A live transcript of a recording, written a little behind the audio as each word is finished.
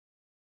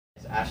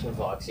Ashland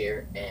Vlogs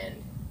here, and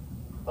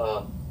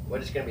we're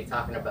just gonna be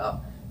talking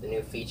about the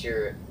new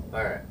feature,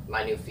 or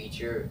my new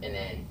feature, and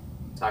then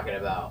talking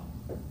about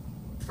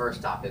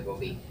first topic will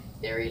be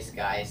Darius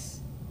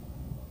Geis.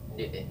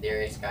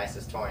 Darius Geis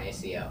is torn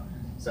ACL.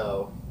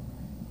 So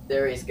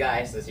Darius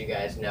Geis, as you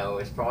guys know,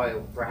 is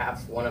probably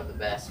perhaps one of the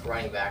best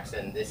running backs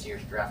in this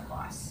year's draft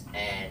class,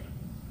 and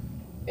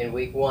in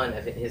week 1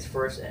 of his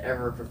first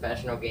ever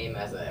professional game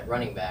as a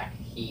running back,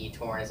 he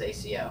tore his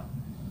ACL.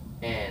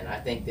 And I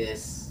think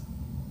this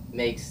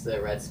makes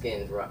the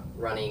Redskins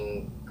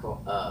running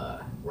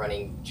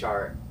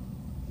chart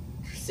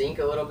sink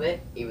a little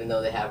bit, even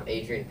though they have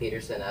Adrian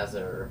Peterson as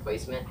a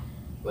replacement.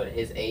 But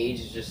his age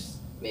is just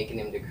making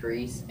him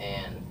decrease,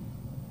 and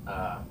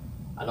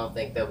I don't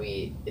think they'll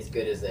be as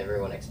good as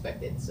everyone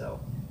expected. So,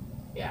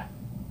 yeah.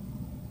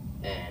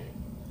 And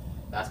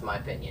that's my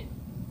opinion.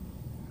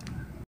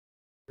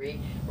 We're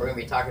going to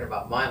be talking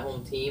about my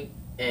home team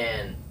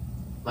and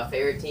my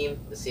favorite team,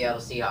 the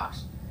Seattle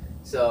Seahawks.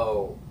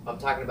 So I'm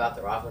talking about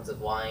their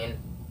offensive line.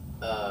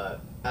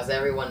 As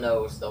everyone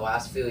knows, the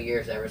last few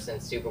years, ever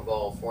since Super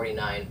Bowl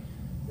 49,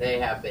 they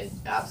have been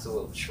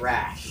absolute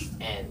trash.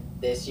 And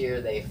this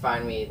year, they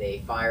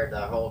fired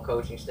the whole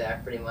coaching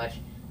staff pretty much.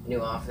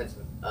 New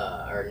offensive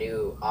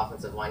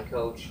line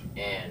coach,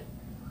 and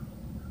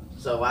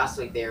so last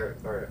week they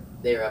were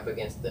up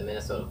against the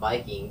Minnesota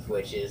Vikings,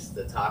 which is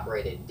the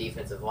top-rated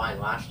defensive line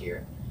last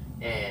year,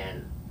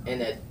 and in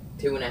the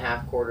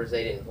 2.5 quarters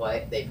they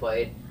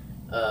played,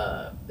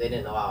 they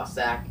didn't allow a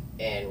sack,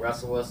 and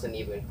Russell Wilson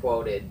even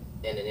quoted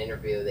in an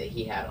interview that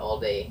he had all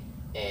day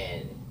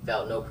and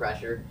felt no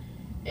pressure,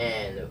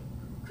 and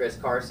Chris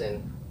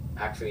Carson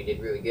actually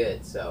did really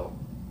good. So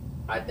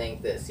I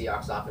think the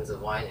Seahawks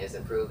offensive line is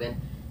improving.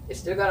 It's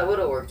still got a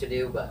little work to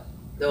do, but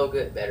they'll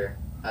get better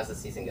as the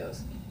season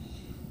goes.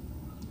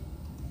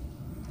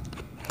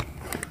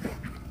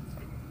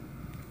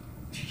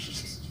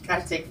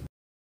 Gotta take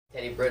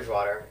Teddy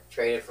Bridgewater,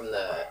 traded from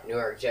the New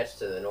York Jets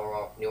to the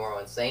New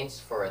Orleans Saints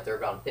for a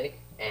 3rd-round pick,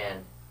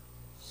 and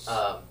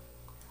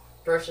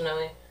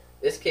personally,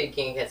 this kid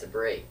can't catch a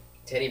break.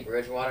 Teddy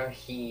Bridgewater,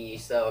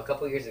 so a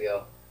couple years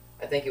ago,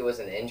 I think it was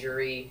an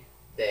injury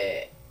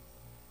that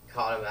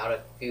caught him out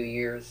a few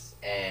years,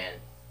 and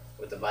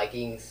with the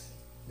Vikings,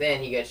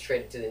 then he gets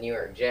traded to the New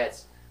York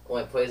Jets,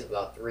 only plays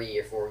about 3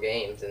 or 4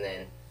 games, and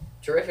then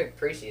terrific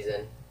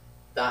preseason,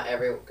 not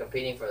ever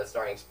competing for the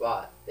starting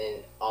spot, then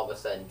all of a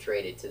sudden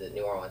traded to the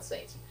New Orleans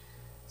Saints.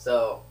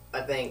 So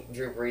I think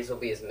Drew Brees will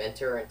be his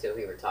mentor until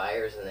he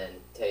retires, and then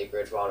Teddy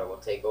Bridgewater will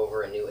take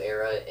over a new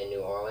era in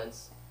New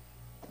Orleans.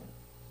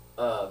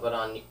 But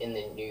in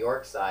the New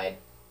York side,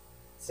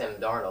 Sam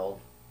Darnold,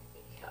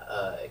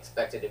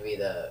 expected to be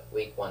the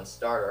week 1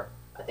 starter.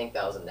 I think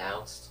that was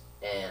announced,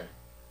 and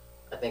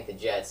I think the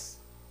Jets,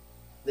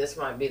 this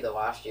might be the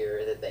last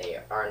year that they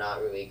are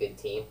not really a good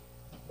team.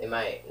 They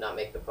might not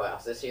make the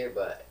playoffs this year,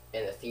 but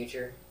in the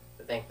future,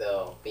 I think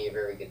they'll be a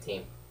very good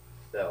team.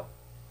 So,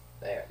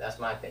 there, that's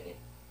my opinion.